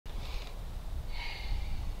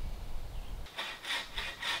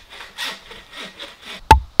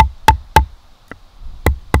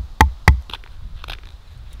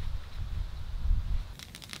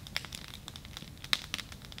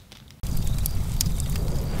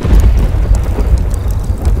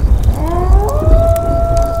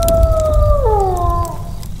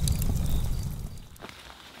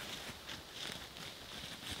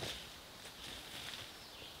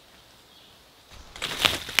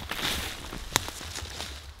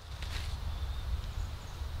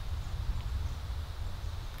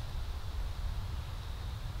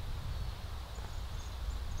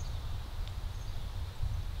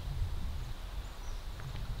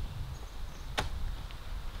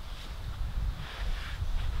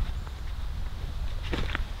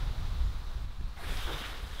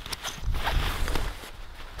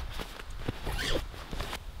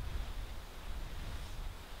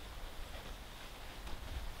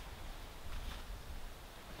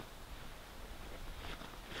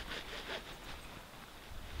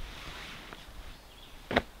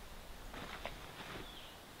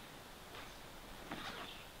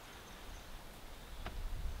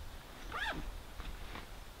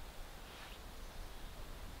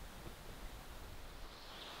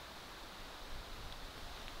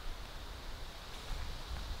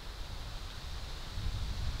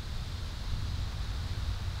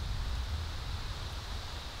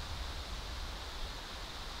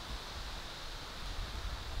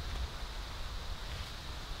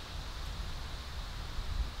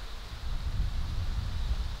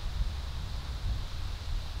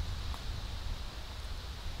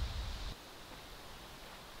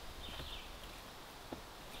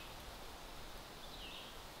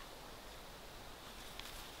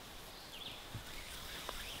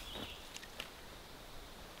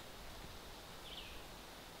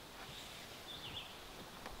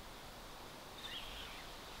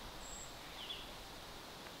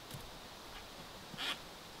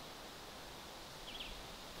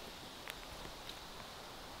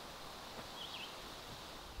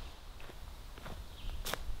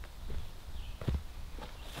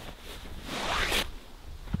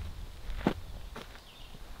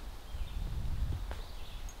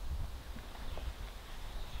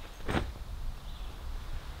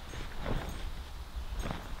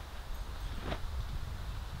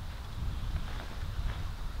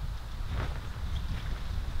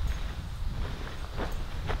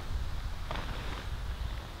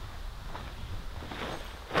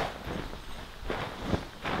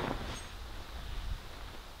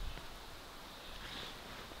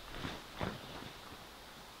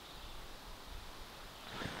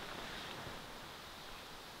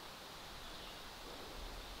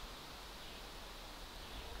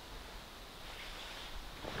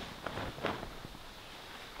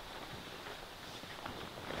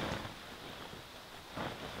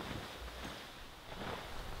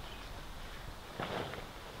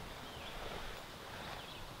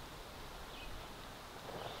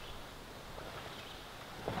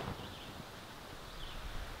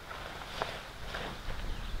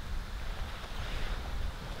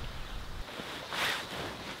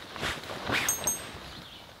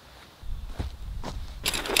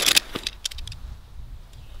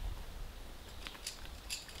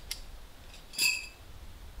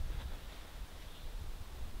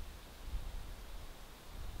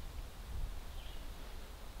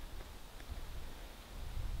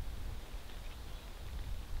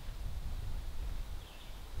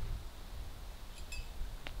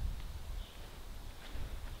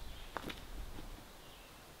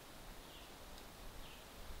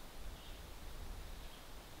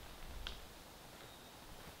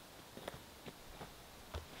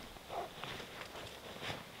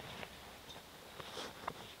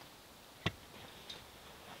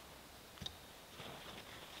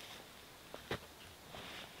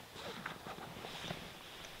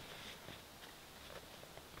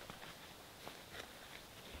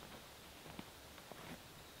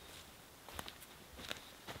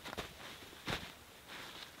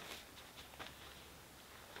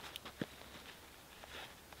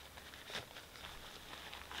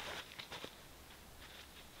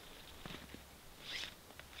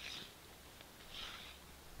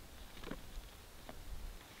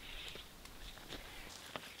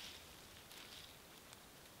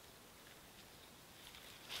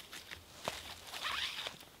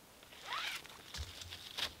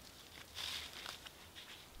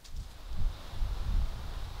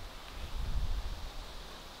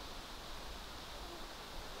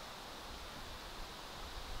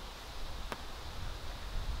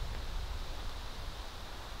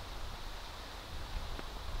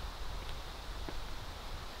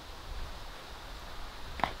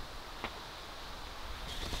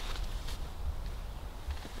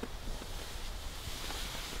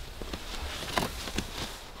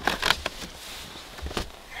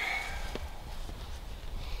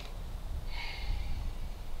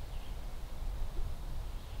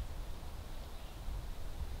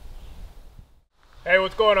Hey,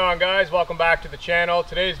 what's going on, guys? Welcome back to the channel.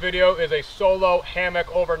 Today's video is a solo hammock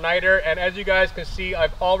overnighter, and as you guys can see,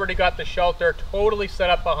 I've already got the shelter totally set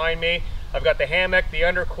up behind me. I've got the hammock, the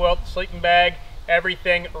underquilt, sleeping bag,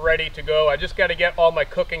 everything ready to go. I just got to get all my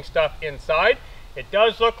cooking stuff inside. It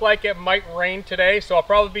does look like it might rain today, so I'll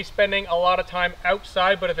probably be spending a lot of time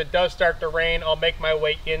outside, but if it does start to rain, I'll make my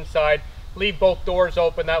way inside. Leave both doors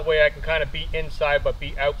open, that way I can kind of be inside but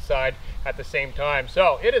be outside at the same time.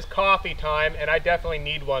 So it is coffee time, and I definitely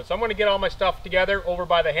need one. So I'm going to get all my stuff together over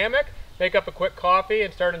by the hammock, make up a quick coffee,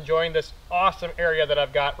 and start enjoying this awesome area that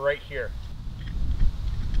I've got right here.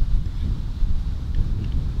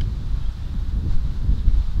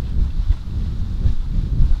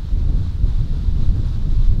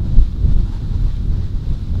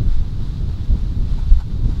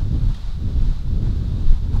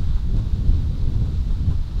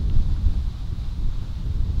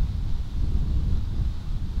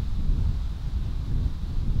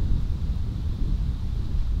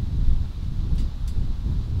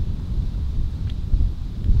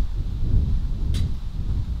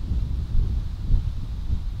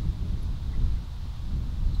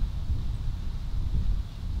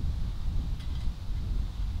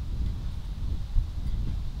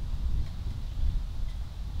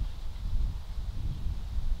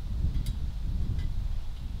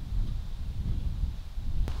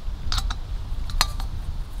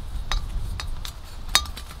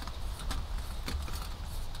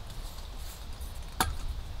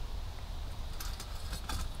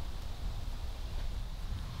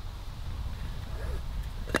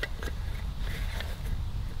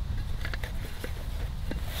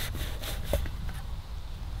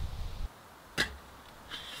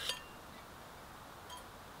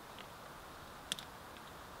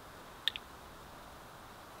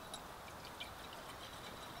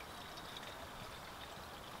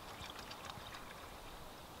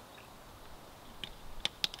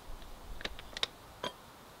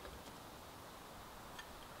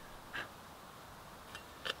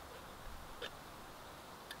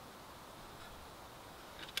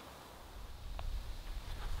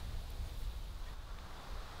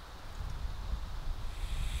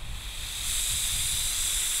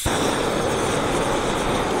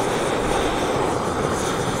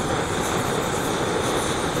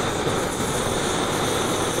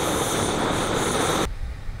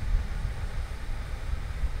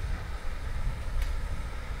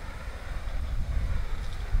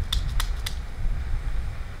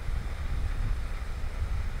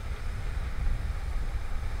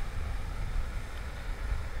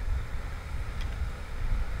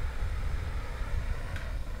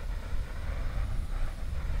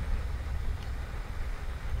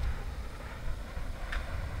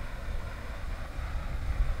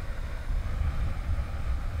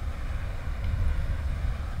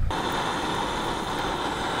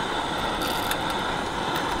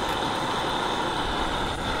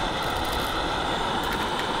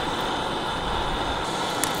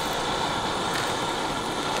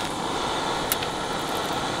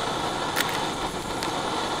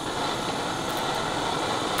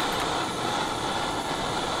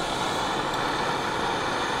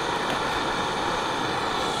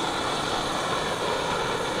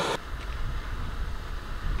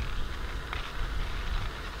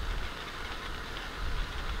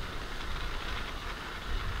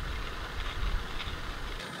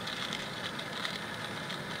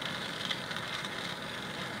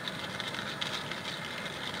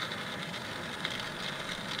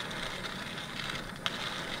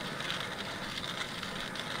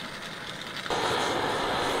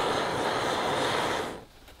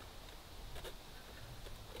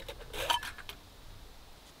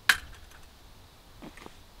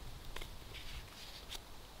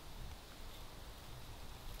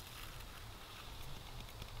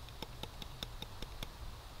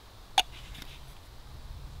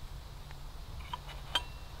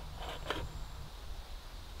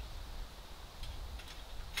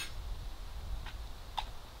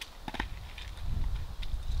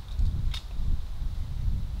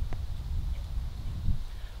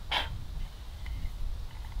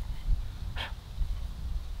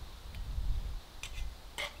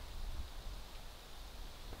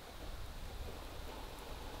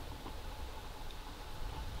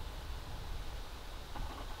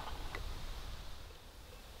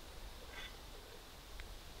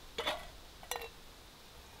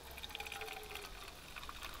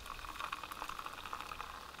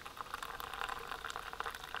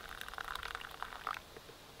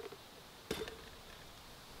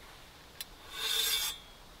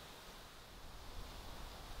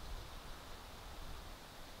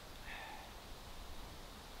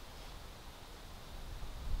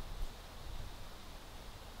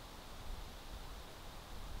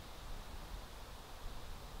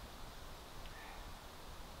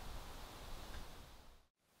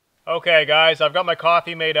 Okay guys, I've got my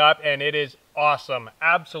coffee made up and it is awesome.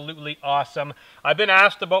 Absolutely awesome. I've been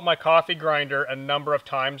asked about my coffee grinder a number of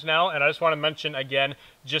times now, and I just want to mention again,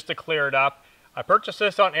 just to clear it up, I purchased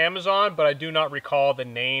this on Amazon, but I do not recall the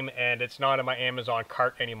name and it's not in my Amazon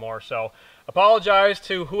cart anymore. So apologize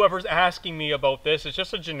to whoever's asking me about this. It's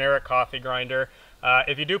just a generic coffee grinder.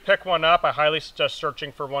 If you do pick one up, I highly suggest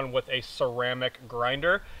searching for one with a ceramic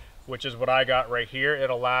grinder, which is what I got right here.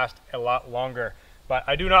 It'll last a lot longer. But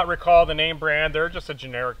I do not recall the name brand. They're just a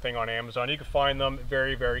generic thing on Amazon. You can find them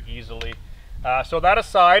very, very easily. So that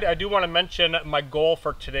aside, I do want to mention my goal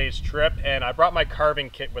for today's trip, and I brought my carving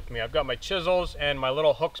kit with me. I've got my chisels and my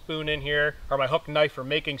little hook spoon in here, or my hook knife for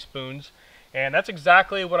making spoons, and that's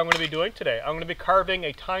exactly what I'm going to be doing today. I'm going to be carving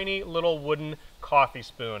a tiny little wooden coffee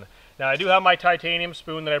spoon. Now I do have my titanium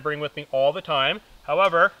spoon that I bring with me all the time.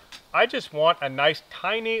 However, I just want a nice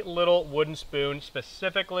tiny little wooden spoon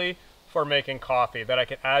specifically for making coffee that I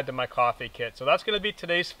can add to my coffee kit. So that's going to be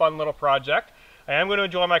today's fun little project. I am going to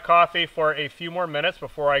enjoy my coffee for a few more minutes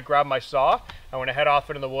before I grab my saw. I'm going to head off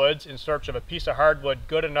into the woods in search of a piece of hardwood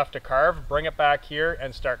good enough to carve, bring it back here,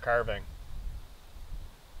 and start carving.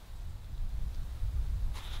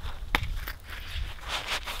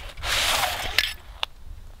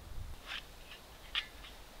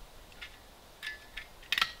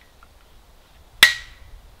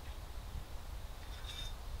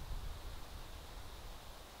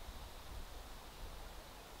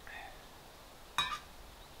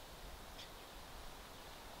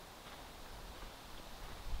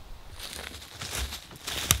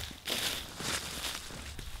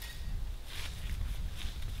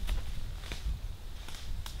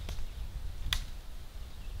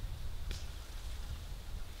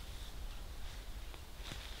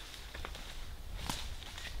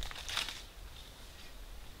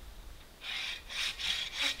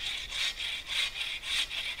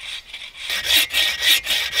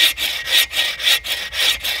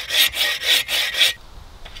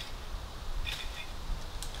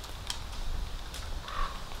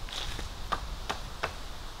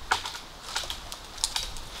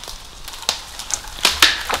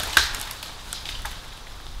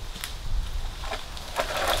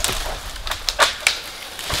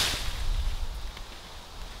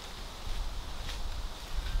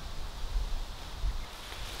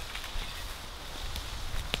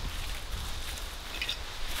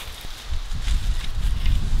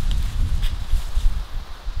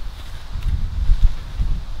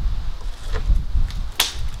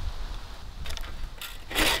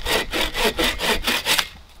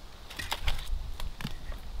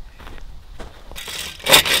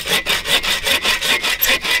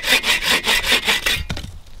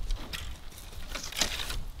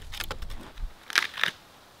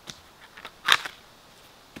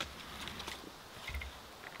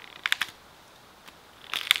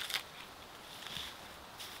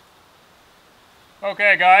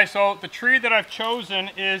 Okay guys, so the tree that I've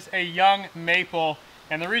chosen is a young maple,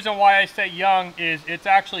 and the reason why I say young is it's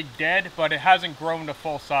actually dead, but it hasn't grown to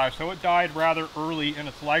full size, so it died rather early in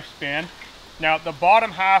its lifespan. Now the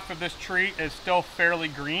bottom half of this tree is still fairly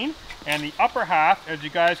green, and the upper half, as you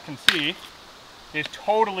guys can see, is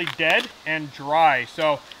totally dead and dry.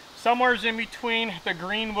 So somewhere in between the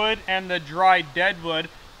green wood and the dry dead wood,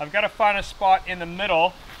 I've got to find a spot in the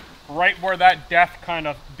middle right where that death kind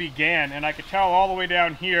of began, and I could tell all the way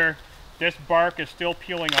down here this bark is still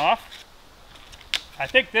peeling off. I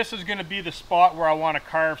think this is going to be the spot where I want to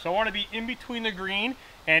carve, so I want to be in between the green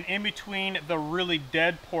and in between the really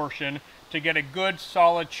dead portion to get a good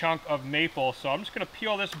solid chunk of maple. So I'm just going to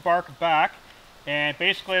peel this bark back, and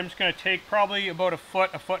basically I'm just going to take probably about a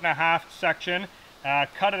foot and a half section,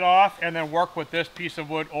 cut it off, and then work with this piece of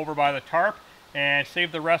wood over by the tarp and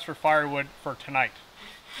save the rest for firewood for tonight.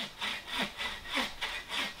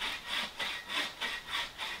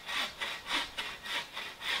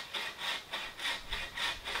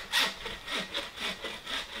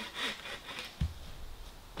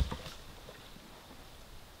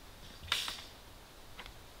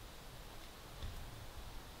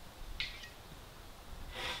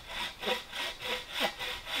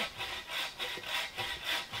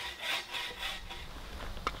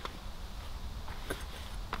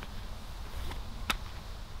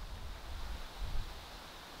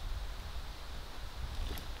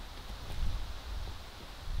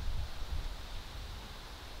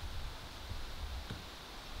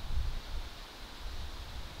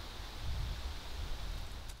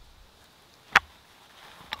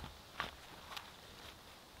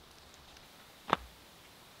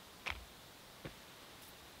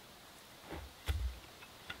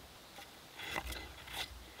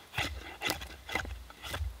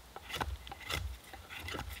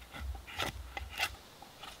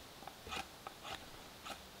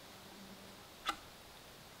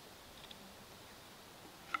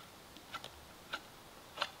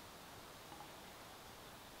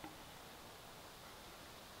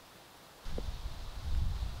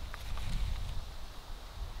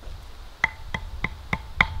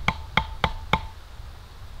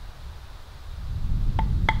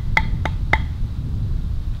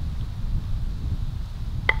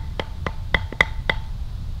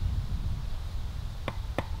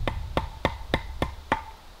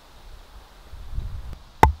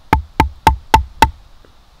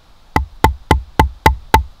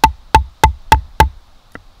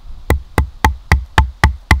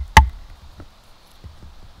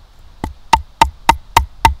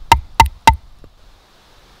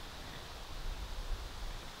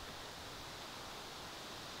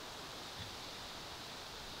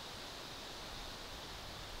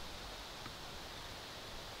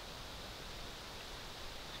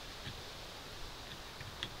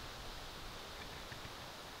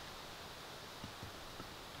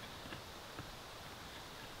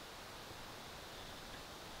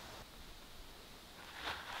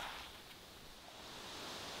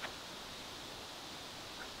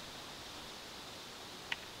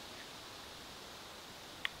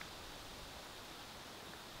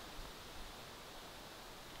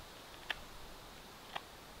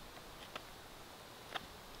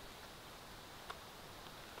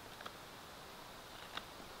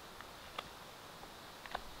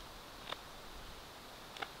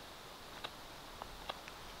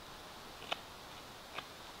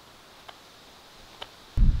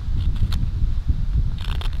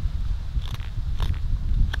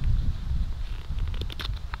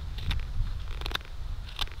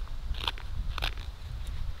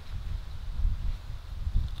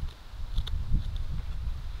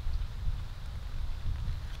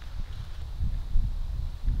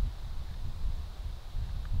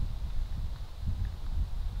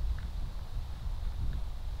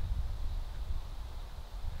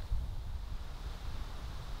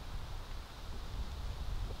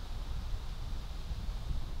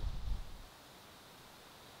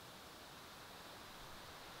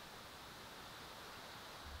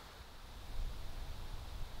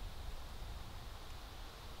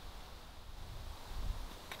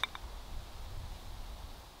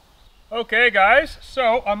 Okay guys,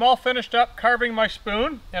 so I'm all finished up carving my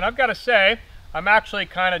spoon, and I've got to say, I'm actually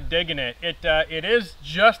kind of digging it. It is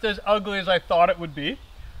just as ugly as I thought it would be,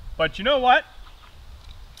 but you know what?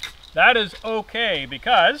 That is okay,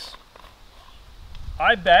 because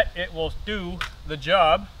I bet it will do the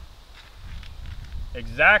job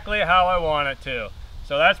exactly how I want it to.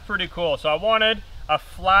 So that's pretty cool. So I wanted a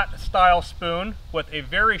flat style spoon with a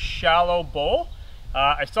very shallow bowl.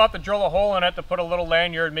 I still have to drill a hole in it to put a little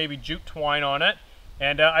lanyard, maybe jute twine on it.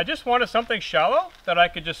 And I just wanted something shallow that I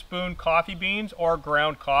could just spoon coffee beans or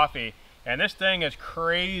ground coffee. And this thing is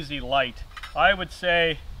crazy light. I would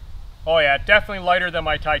say, oh yeah, definitely lighter than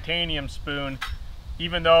my titanium spoon,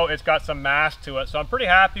 even though it's got some mass to it. So I'm pretty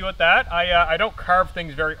happy with that. I don't carve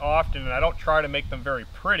things very often, and I don't try to make them very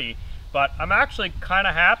pretty, but I'm actually kind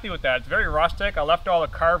of happy with that. It's very rustic. I left all the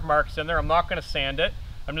carve marks in there. I'm not going to sand it.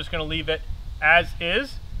 I'm just going to leave it as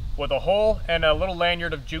is with a hole and a little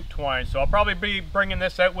lanyard of jute twine. So I'll probably be bringing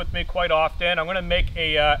this out with me quite often. I'm going to make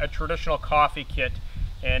a traditional coffee kit,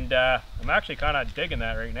 and I'm actually kind of digging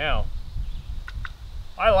that right now.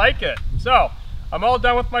 I like it. So I'm all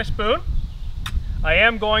done with my spoon. I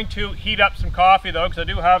am going to heat up some coffee though, because I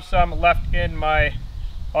do have some left in my,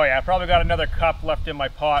 oh yeah, I probably got another cup left in my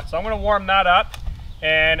pot. So I'm going to warm that up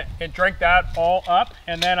and drink that all up.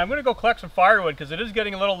 And then I'm going to go collect some firewood, because it is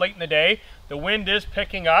getting a little late in the day. The wind is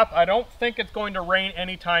picking up. I don't think it's going to rain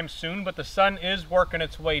anytime soon, but the sun is working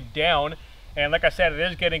its way down. And like I said, it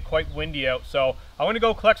is getting quite windy out. So I'm going to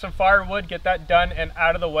go collect some firewood, get that done and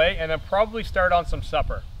out of the way, and then probably start on some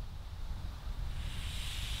supper.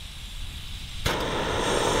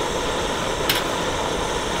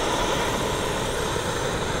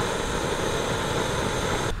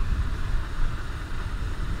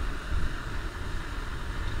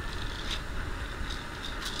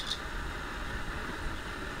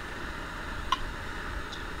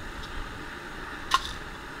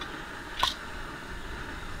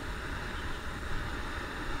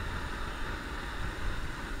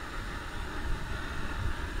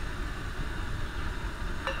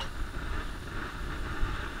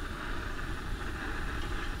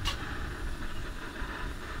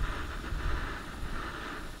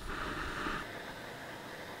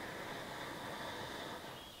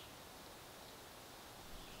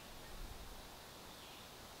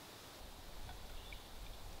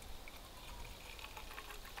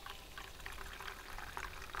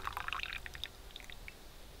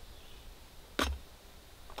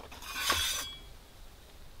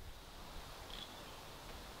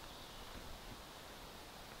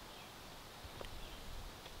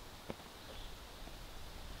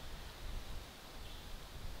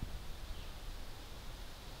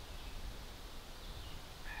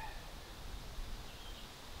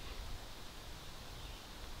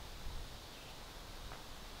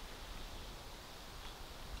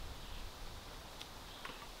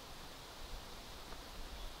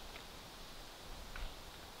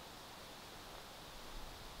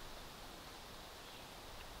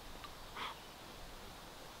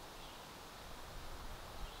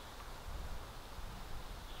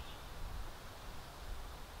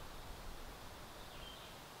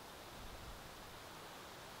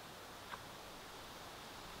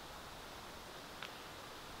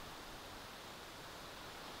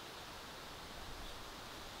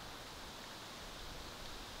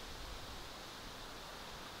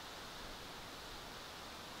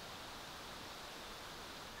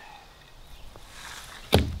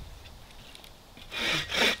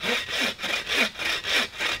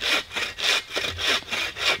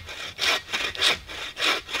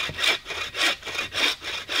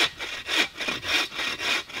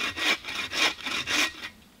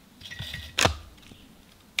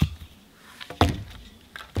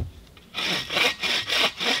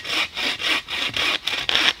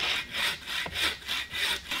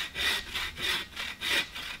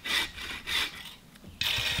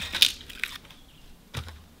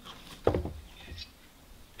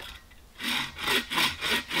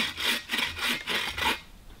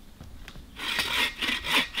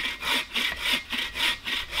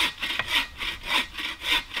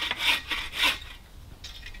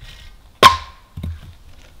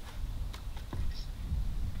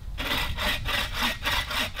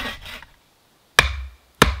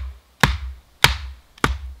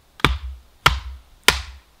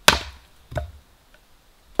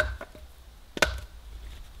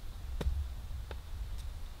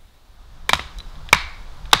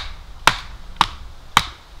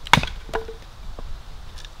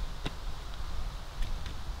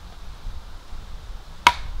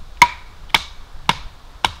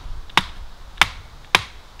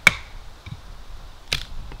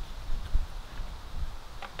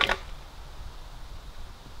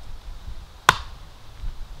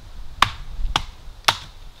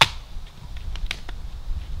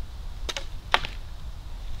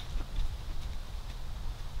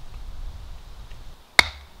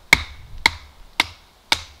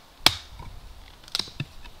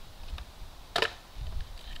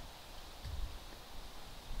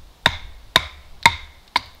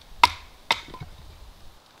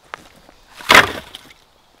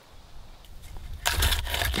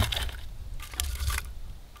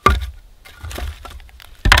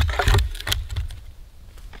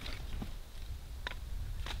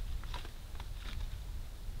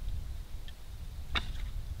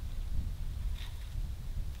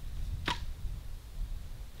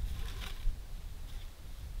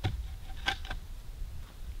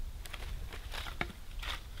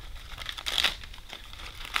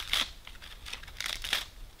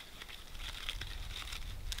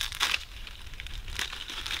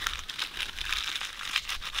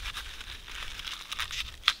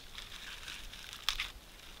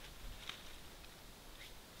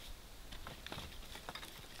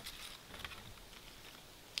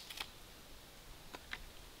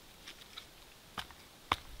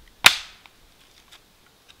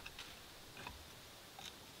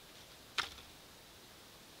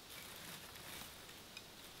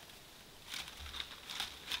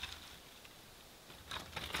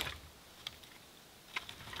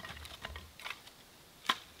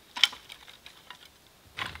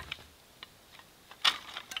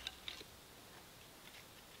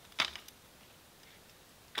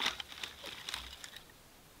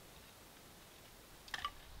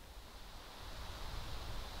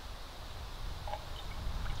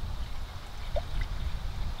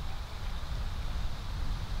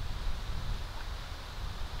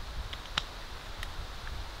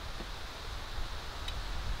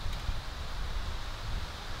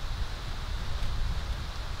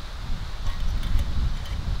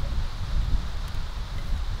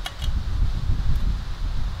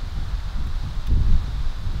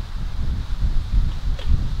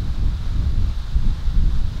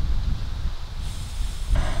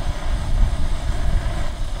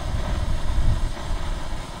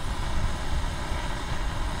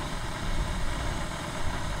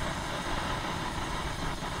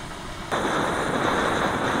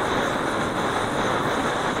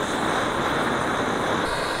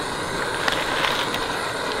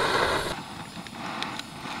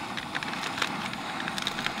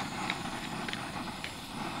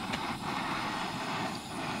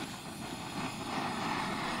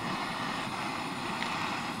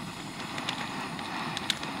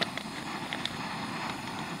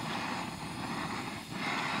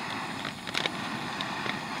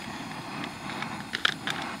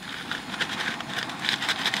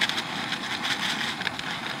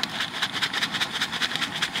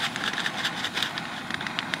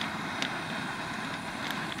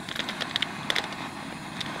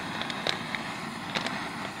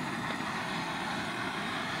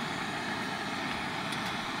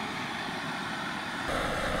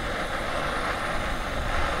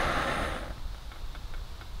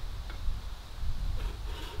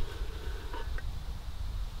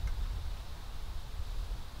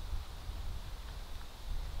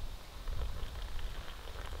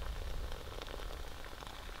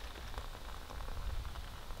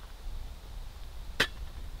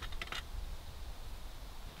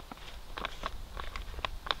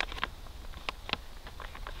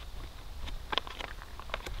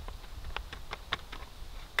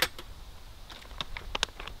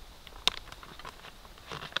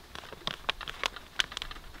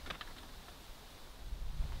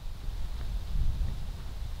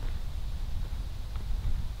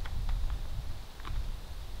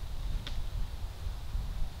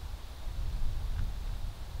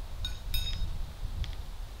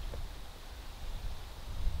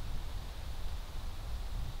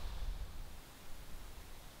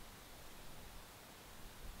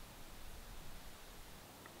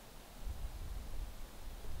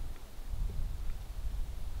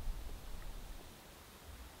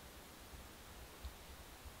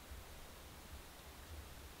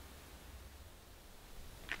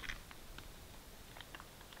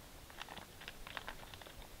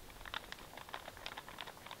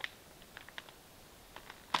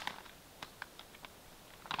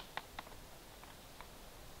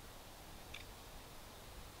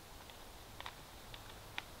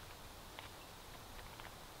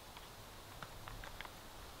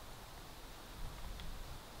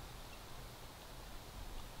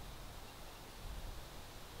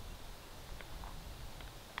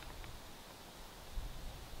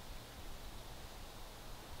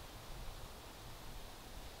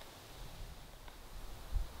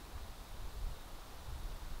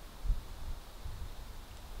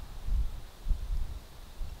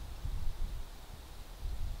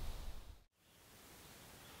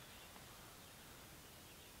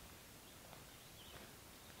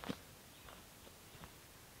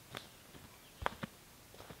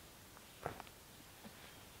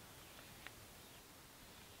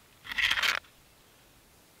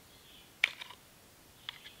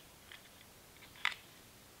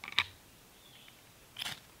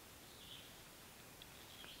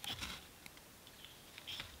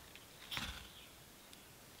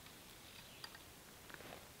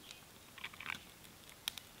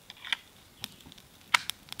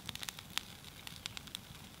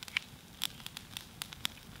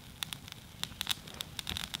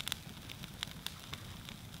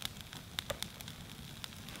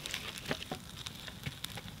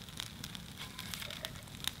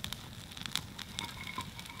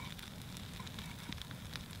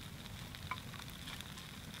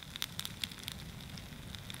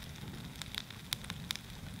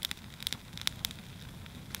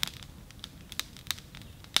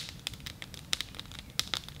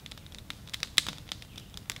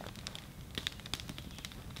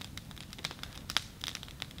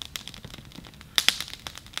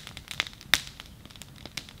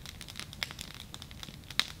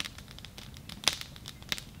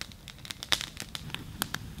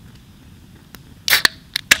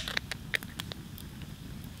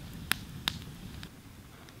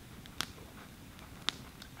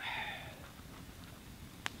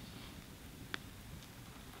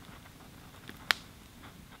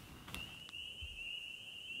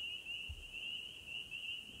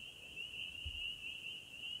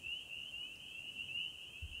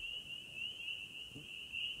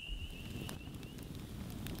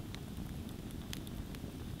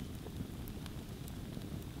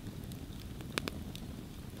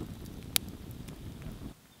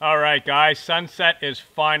 All right, guys, sunset is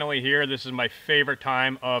finally here. This is my favorite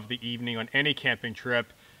time of the evening on any camping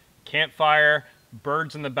trip. Campfire,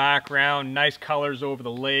 birds in the background, nice colors over the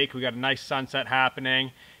lake. We got a nice sunset happening.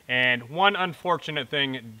 And one unfortunate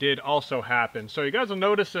thing did also happen. So you guys will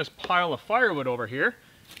notice this pile of firewood over here.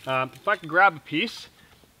 If I can grab a piece.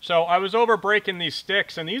 So I was over breaking these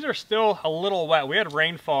sticks, and these are still a little wet. We had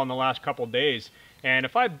rainfall in the last couple of days. And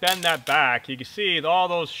if I bend that back, you can see all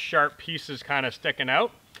those sharp pieces kind of sticking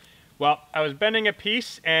out. Well, I was bending a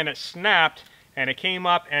piece and it snapped and it came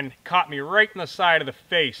up and caught me right in the side of the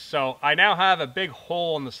face. So I now have a big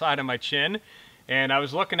hole in the side of my chin, and I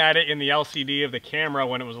was looking at it in the LCD of the camera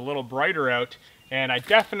when it was a little brighter out, and I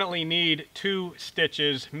definitely need 2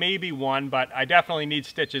 stitches, maybe 1, but I definitely need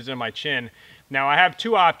stitches in my chin. Now I have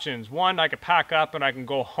 2 options. One, I could pack up and I can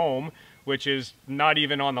go home, which is not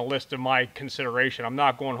even on the list of my consideration. I'm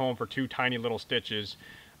not going home for 2 tiny little stitches.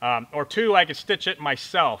 Or 2, I could stitch it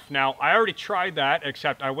myself. Now, I already tried that,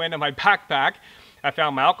 except I went in my backpack, I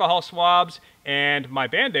found my alcohol swabs and my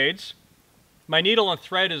Band-Aids. My needle and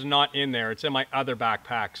thread is not in there, it's in my other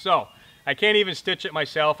backpack. So, I can't even stitch it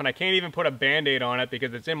myself, and I can't even put a Band-Aid on it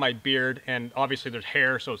because it's in my beard, and obviously there's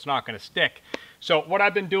hair, so it's not gonna stick. So what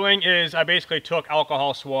I've been doing is I basically took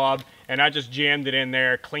alcohol swab and I just jammed it in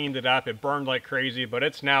there, cleaned it up. It burned like crazy, but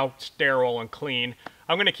it's now sterile and clean.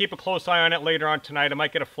 I'm going to keep a close eye on it later on tonight. I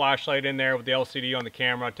might get a flashlight in there with the LCD on the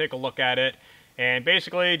camera, take a look at it, and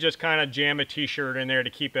basically just kind of jam a t-shirt in there to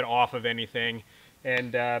keep it off of anything.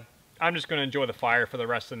 And I'm just going to enjoy the fire for the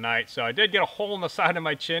rest of the night. So I did get a hole in the side of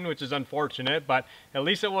my chin, which is unfortunate, but at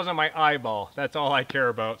least it wasn't my eyeball. That's all I care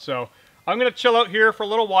about. So I'm going to chill out here for a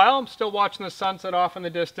little while. I'm still watching the sunset off in the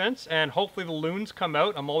distance, and hopefully the loons come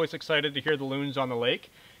out. I'm always excited to hear the loons on the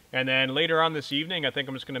lake. And then later on this evening, I think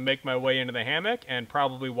I'm just going to make my way into the hammock and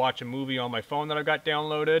probably watch a movie on my phone that I've got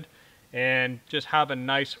downloaded and just have a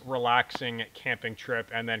nice, relaxing camping trip,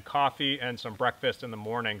 and then coffee and some breakfast in the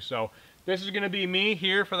morning. So this is going to be me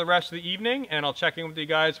here for the rest of the evening, and I'll check in with you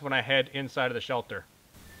guys when I head inside of the shelter.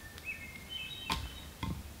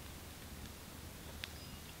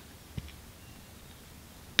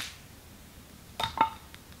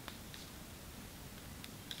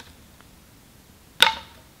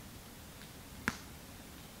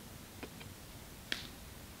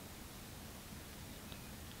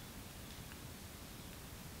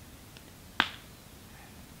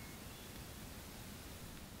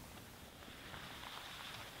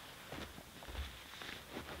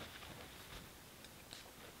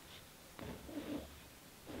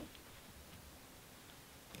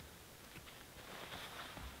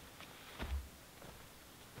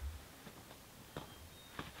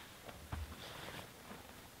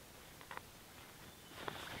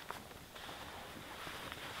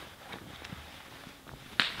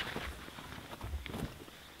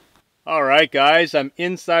 All right, guys, I'm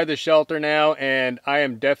inside the shelter now, and I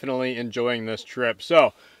am definitely enjoying this trip.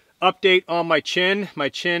 So, update on my chin. My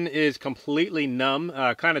chin is completely numb,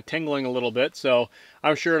 kind of tingling a little bit, so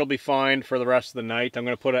I'm sure it'll be fine for the rest of the night. I'm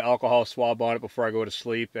going to put an alcohol swab on it before I go to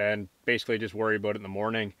sleep and basically just worry about it in the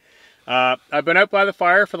morning. I've been out by the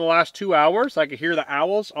fire for the last 2 hours. I could hear the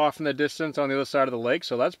owls off in the distance on the other side of the lake,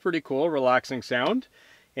 so that's pretty cool, relaxing sound.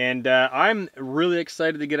 And I'm really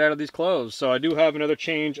excited to get out of these clothes. So I do have another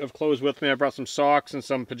change of clothes with me. I brought some socks and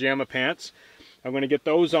some pajama pants. I'm going to get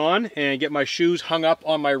those on and get my shoes hung up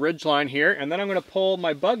on my ridgeline here. And then I'm going to pull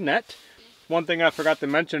my bug net. One thing I forgot to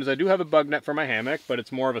mention is I do have a bug net for my hammock, but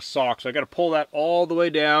it's more of a sock. So I got to pull that all the way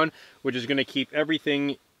down, which is going to keep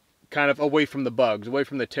everything kind of away from the bugs, away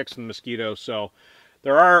from the ticks and the mosquitoes. So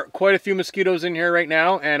there are quite a few mosquitoes in here right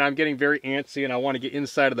now, and I'm getting very antsy, and I want to get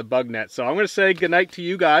inside of the bug net. So I'm going to say goodnight to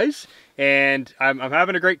you guys, and I'm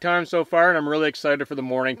having a great time so far, and I'm really excited for the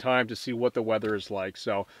morning time to see what the weather is like.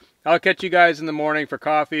 So I'll catch you guys in the morning for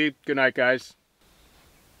coffee. Good night, guys.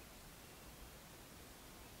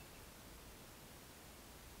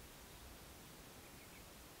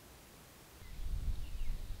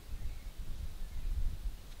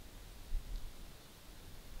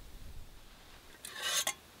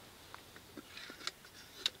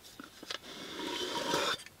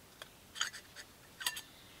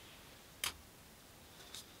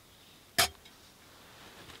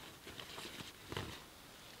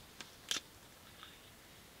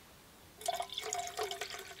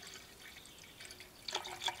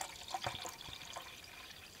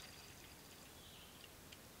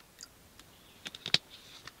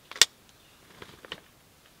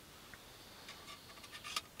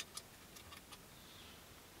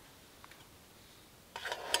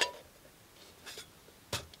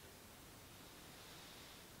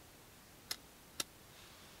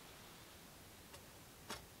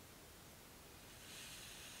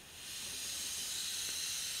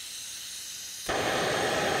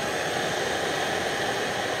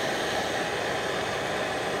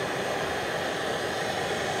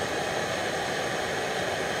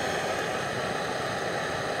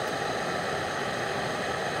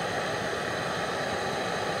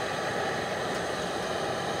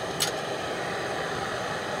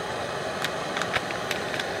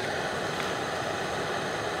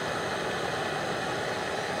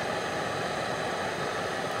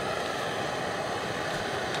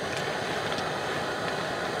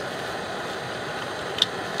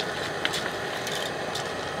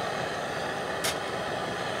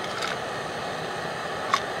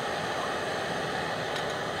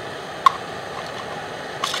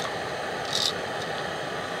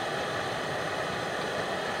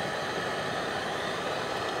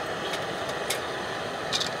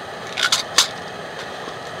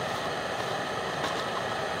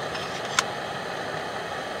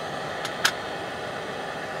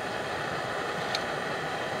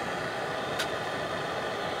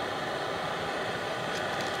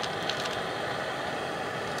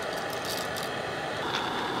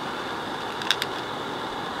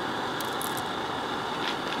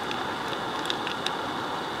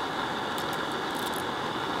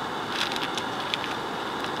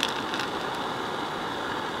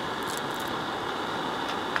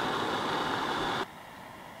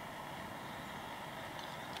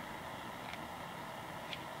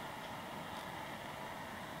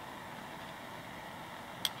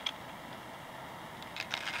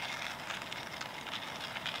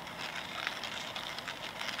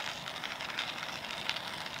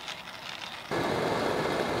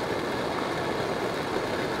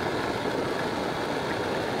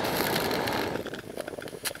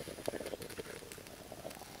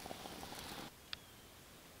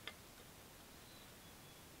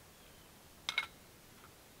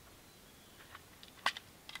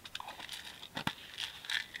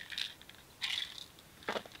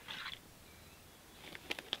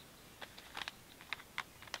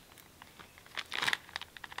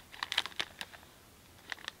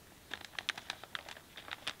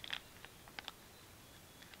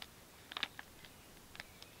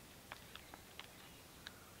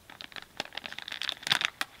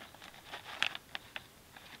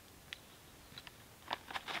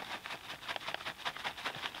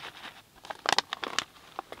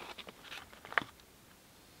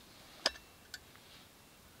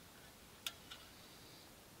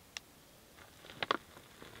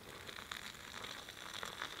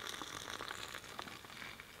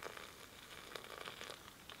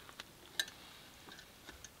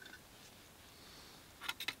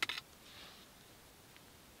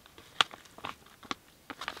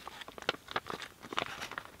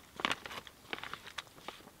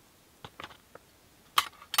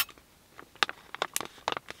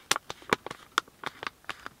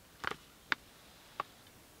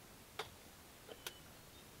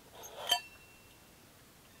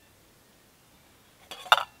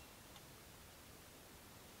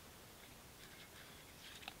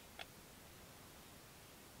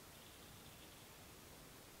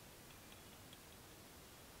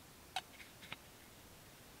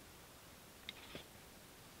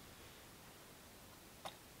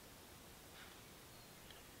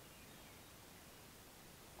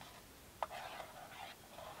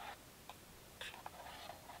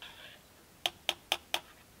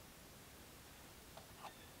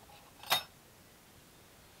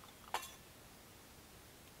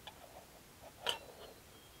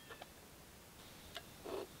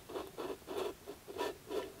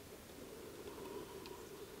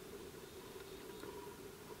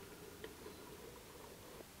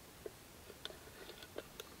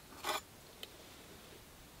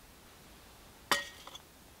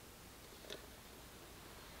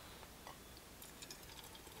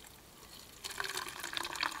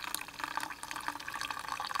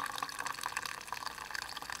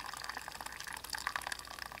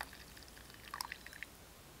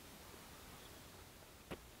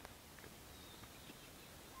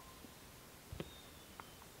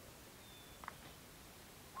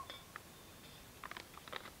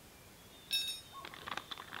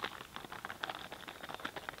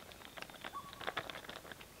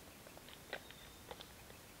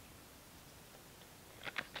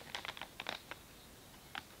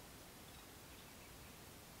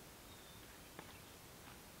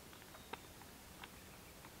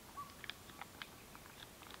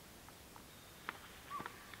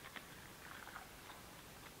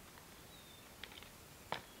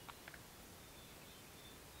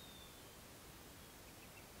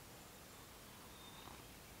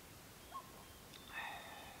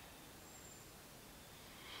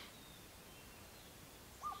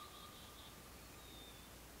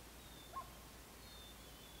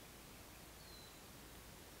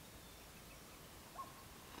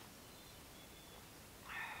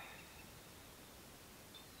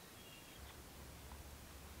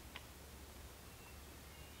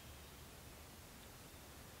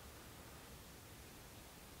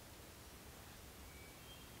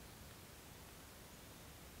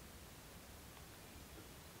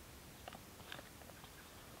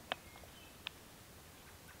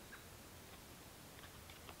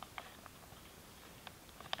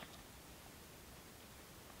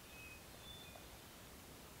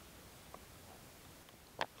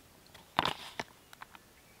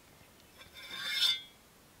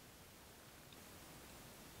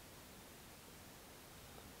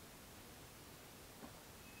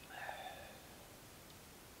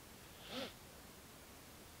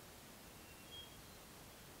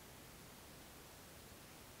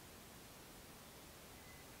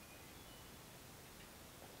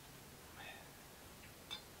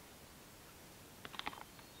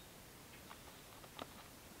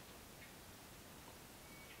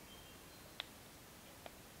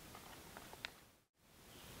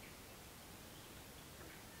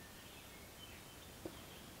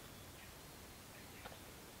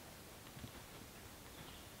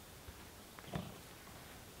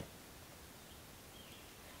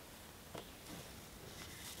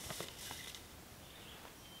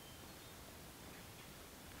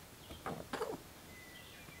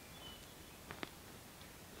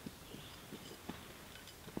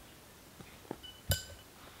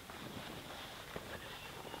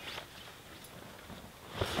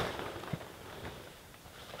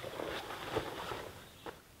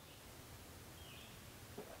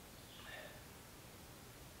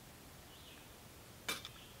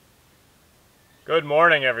 Good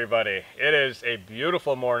morning, everybody. It is a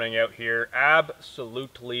beautiful morning out here,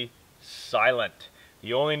 absolutely silent.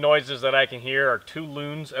 The only noises that I can hear are two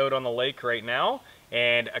loons out on the lake right now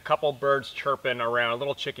and a couple birds chirping around,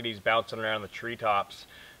 little chickadees bouncing around the treetops.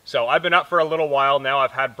 So I've been up for a little while now. I've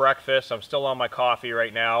had breakfast. I'm still on my coffee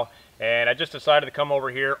right now, and I just decided to come over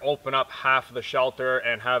here, open up half of the shelter,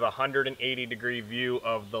 and have a 180-degree view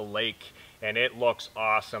of the lake. And it looks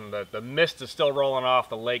awesome. The mist is still rolling off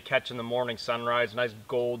the lake, catching the morning sunrise, nice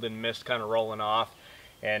golden mist kind of rolling off.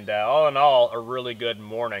 And all in all, a really good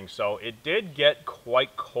morning. So it did get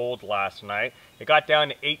quite cold last night. It got down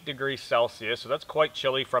to 8 degrees Celsius, so that's quite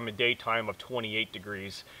chilly from a daytime of 28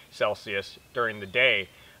 degrees Celsius during the day.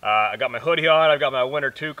 I got my hoodie on, I've got my winter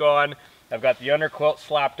toque on, I've got the underquilt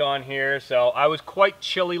slapped on here. So I was quite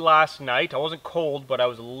chilly last night. I wasn't cold, but I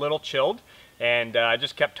was a little chilled. And I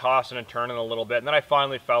just kept tossing and turning a little bit, and then I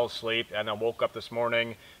finally fell asleep, and I woke up this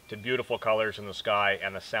morning to beautiful colors in the sky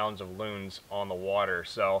and the sounds of loons on the water.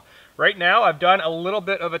 So right now I've done a little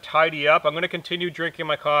bit of a tidy up. I'm going to continue drinking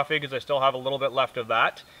my coffee because I still have a little bit left of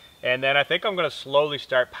that. And then I think I'm going to slowly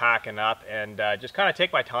start packing up and just kind of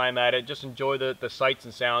take my time at it, just enjoy the sights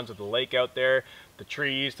and sounds of the lake out there, the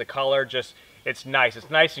trees, the color, just it's nice.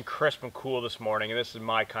 It's nice and crisp and cool this morning, and this is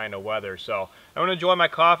my kind of weather. So I'm going to enjoy my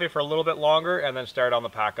coffee for a little bit longer and then start on the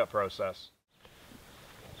pack up process.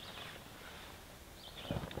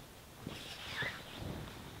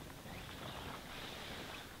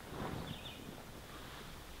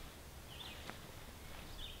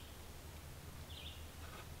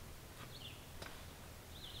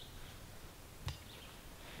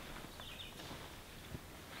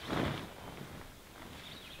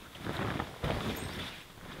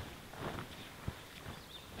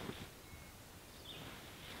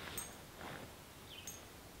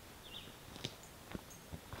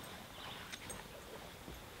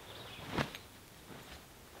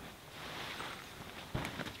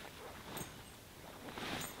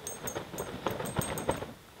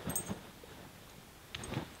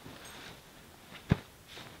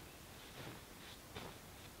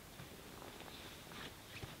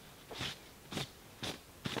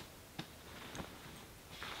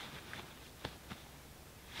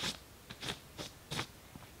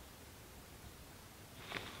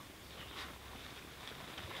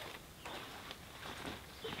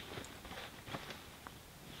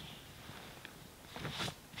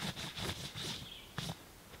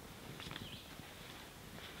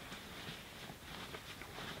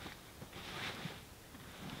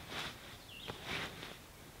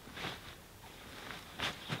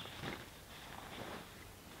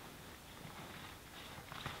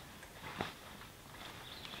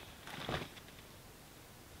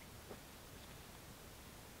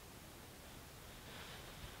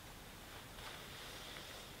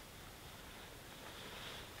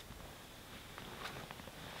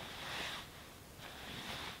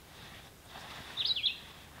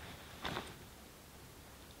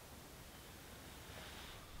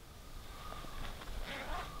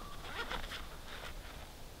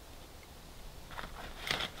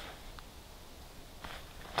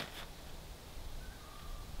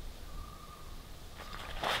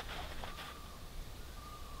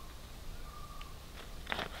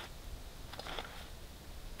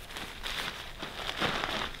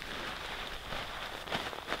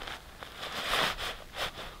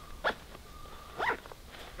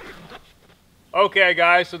 Okay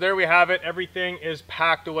guys, so there we have it. Everything is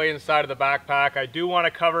packed away inside of the backpack. I do want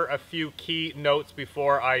to cover a few key notes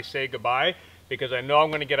before I say goodbye, because I know I'm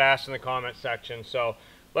going to get asked in the comment section. So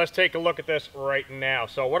let's take a look at this right now.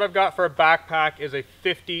 So what I've got for a backpack is a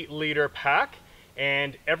 50-liter pack,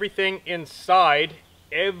 and everything inside,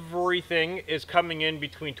 everything is coming in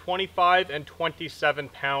between 25 and 27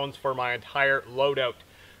 pounds for my entire loadout.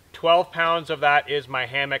 12 pounds of that is my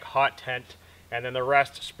hammock hot tent, and then the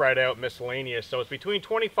rest spread out miscellaneous. So it's between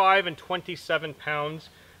 25 and 27 pounds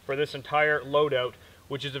for this entire loadout,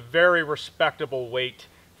 which is a very respectable weight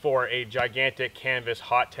for a gigantic canvas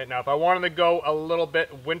hot tent. Now, if I wanted to go a little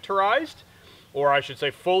bit winterized, or I should say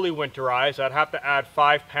fully winterized, I'd have to add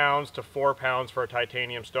 5 pounds to 4 pounds for a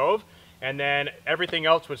titanium stove, and then everything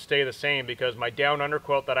else would stay the same because my down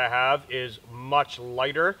underquilt that I have is much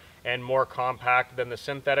lighter and more compact than the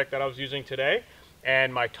synthetic that I was using today.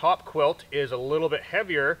 And my top quilt is a little bit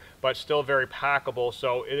heavier, but still very packable.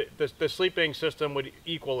 So the sleeping system would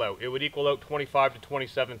equal out. It would equal out 25 to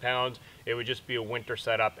 27 pounds. It would just be a winter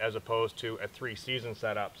setup as opposed to a 3-season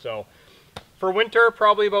setup. So for winter,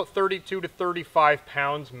 probably about 32 to 35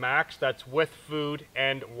 pounds max. That's with food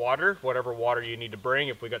and water, whatever water you need to bring.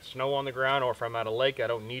 If we got snow on the ground or if I'm at a lake, I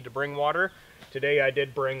don't need to bring water. Today I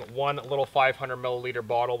did bring one little 500 milliliter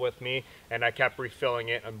bottle with me, and I kept refilling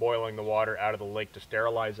it and boiling the water out of the lake to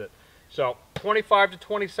sterilize it. So 25 to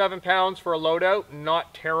 27 pounds for a loadout,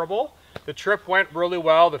 not terrible. The trip went really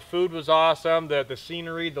well. The food was awesome. The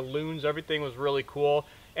scenery, the loons, everything was really cool.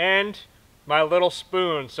 And my little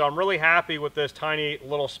spoon. So I'm really happy with this tiny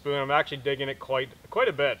little spoon. I'm actually digging it quite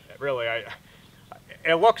a bit, really.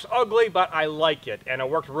 It looks ugly, but I like it. And it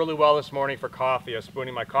worked really well this morning for coffee. I was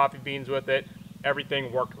spooning my coffee beans with it.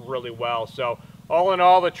 Everything worked really well. So all in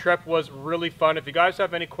all, the trip was really fun. If you guys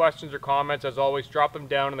have any questions or comments, as always, drop them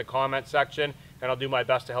down in the comment section, and I'll do my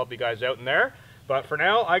best to help you guys out in there. But for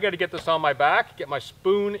now, I got to get this on my back, get my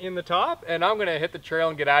spoon in the top, and I'm going to hit the trail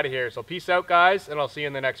and get out of here. So peace out, guys, and I'll see you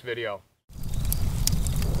in the next video.